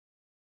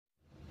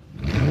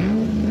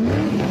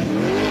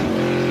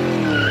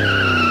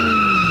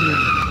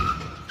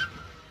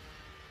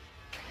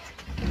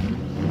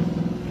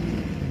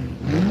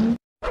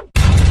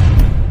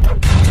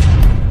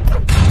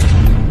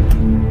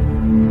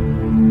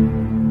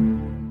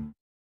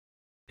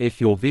If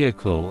your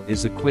vehicle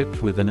is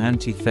equipped with an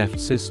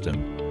anti-theft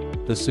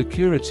system, the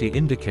security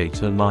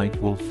indicator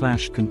light will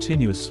flash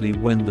continuously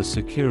when the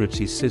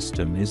security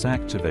system is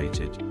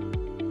activated.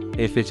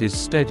 If it is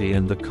steady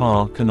and the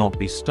car cannot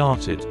be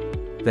started,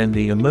 then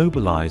the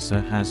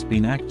immobilizer has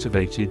been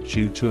activated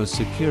due to a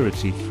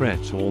security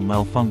threat or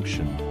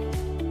malfunction.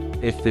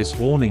 If this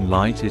warning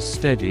light is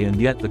steady and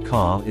yet the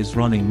car is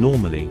running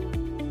normally,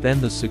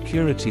 then the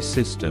security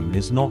system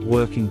is not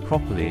working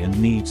properly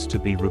and needs to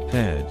be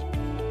repaired.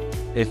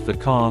 If the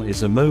car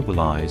is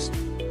immobilized,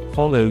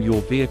 follow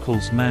your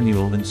vehicle's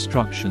manual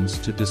instructions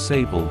to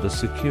disable the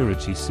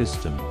security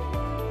system.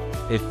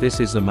 If this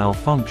is a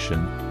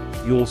malfunction,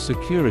 your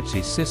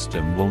security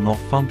system will not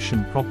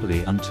function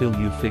properly until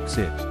you fix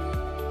it.